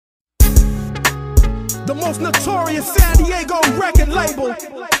The most notorious San Diego record label.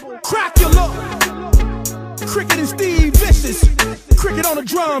 Cricet. Cricet and Steve Vicious. Cricet on the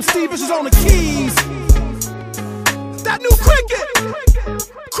drums, Steve Vicious on the keys. That new Cricet.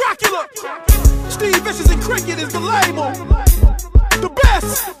 Cricet. Steve Vicious and Cricet is the label. The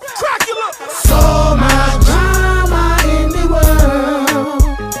best. Cricet. So much drama in the world.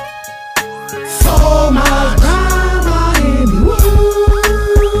 So much drama in the world.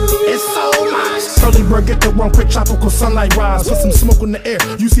 It's so much. Early bird get the wrong quick, tropical sunlight rise. Put some smoke in the air,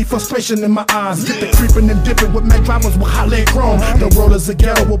 you see frustration in my eyes. Get the creeping and dipping with mad drivers with hot lead chrome. The world is a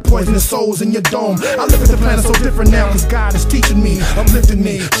ghetto with poisonous souls in your dome. I look at the planet so different now, cause God is teaching me, uplifting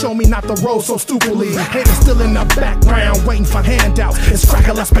me. Show me not to roll so stupidly. Haters still in the background, waiting for handouts. It's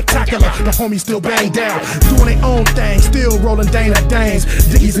crackler spectacular, the homies still bang down. Doing their own thing, still rolling Dana Danes.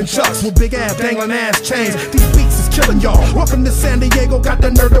 Diggies and Chucks with big ass dangling ass chains. These beats is killing y'all. Welcome to San Diego, got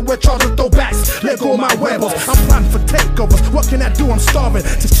the nerve to wear charges, throwbacks. Let go of my rebels, I'm plotting for takeovers. What can I do? I'm starving.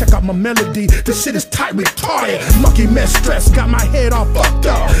 Just check out my melody. This shit is tight, retarded. Monkey mess stress, got my head all fucked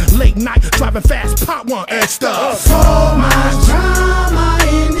up. Late night, driving fast, pop one extra. So much drama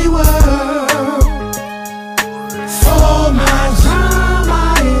in the world. So much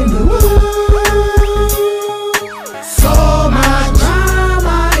drama in the world. So much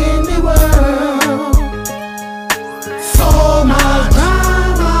drama in the world. So much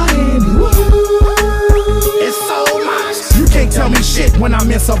drama in the world. It's so much. You can't tell me shit when I'm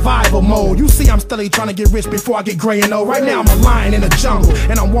in survival mode. You see I'm steadily trying to get rich before I get gray and old. Right now I'm a lion in the jungle,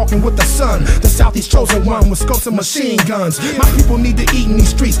 and I'm walking with the sun. The Southeast chosen one with scopes and machine guns. My people need to eat in these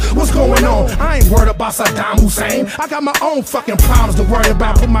streets. What's going on? I ain't worried about Saddam Hussein. I got my own fucking problems to worry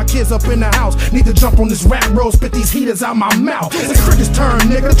about. Put my kids up in the house. Need to jump on this rap road, spit these heaters out my mouth. It's Cricet's turn,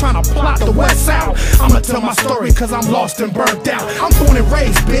 nigga, trying to plot the west out. I'ma tell my story cause I'm lost and burnt out. I'm born and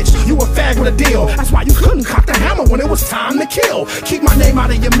raised, bitch. You a fag with a deal. That's why you couldn't cock the hammer when it was time to kill. Keep my name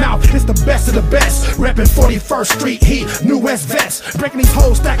out of your mouth. It's the best of the best. Reppin' 41st Street Heat, New West Vest. Breaking these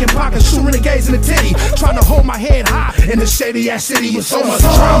hoes, stacking pockets, shoot renegades in the titty. Trying to hold my head high in the shady ass city with so much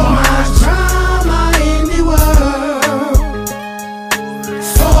drama. So much drama in the world.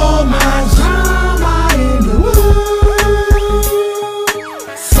 So much drama in the world.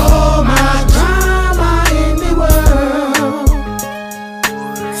 So much drama in the world.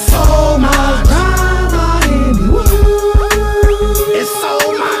 So much drama in the world. It's so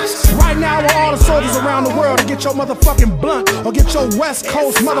much. Right now with all the soldiers around the world to get your motherfucking blunt or get your West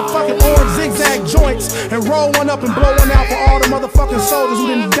Coast motherfucking orange zigzag joints and roll one up and blow one out for all the motherfucking soldiers who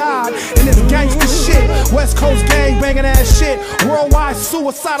didn't die in this gangster shit. West Coast gang banging ass shit. Worldwide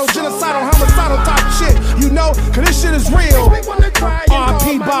suicidal, genocidal, homicidal type shit. You know, cause this shit is real.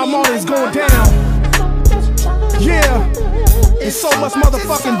 R.I.P. Bob Marley's going down. Yeah, it's so much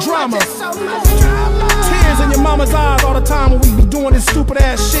motherfucking drama. Tears in your mama's eyes all the time when we be doing this stupid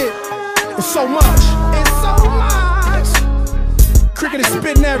ass shit. It's so much. It's so much. Cricet is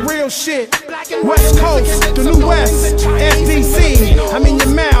spitting that real shit. West Coast, the New West, SDC.